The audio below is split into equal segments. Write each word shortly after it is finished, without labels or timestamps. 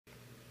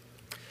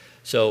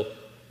So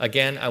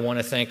again, I want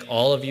to thank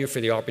all of you for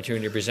the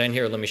opportunity to present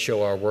here. Let me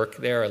show our work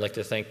there. I'd like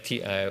to thank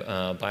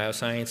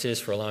Biosciences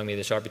for allowing me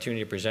this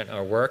opportunity to present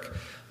our work.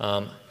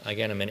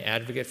 Again, I'm an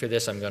advocate for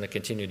this. I'm going to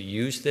continue to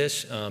use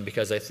this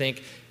because I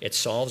think it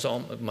solves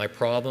all my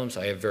problems.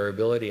 I have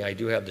variability. I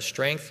do have the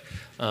strength,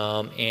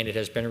 and it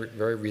has been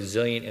very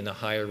resilient in the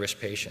higher risk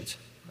patients.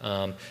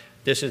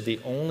 This is the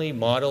only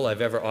model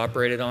I've ever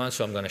operated on,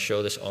 so I'm going to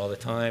show this all the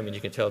time, and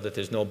you can tell that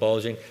there's no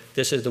bulging.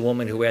 This is the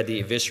woman who had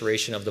the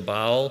evisceration of the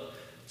bowel.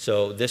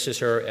 So this is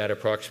her at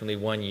approximately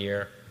 1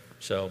 year.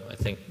 So I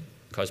think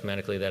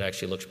cosmetically that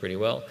actually looks pretty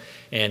well.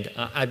 And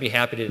I'd be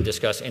happy to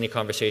discuss any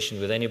conversation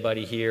with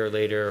anybody here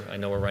later. I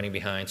know we're running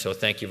behind, so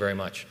thank you very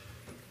much.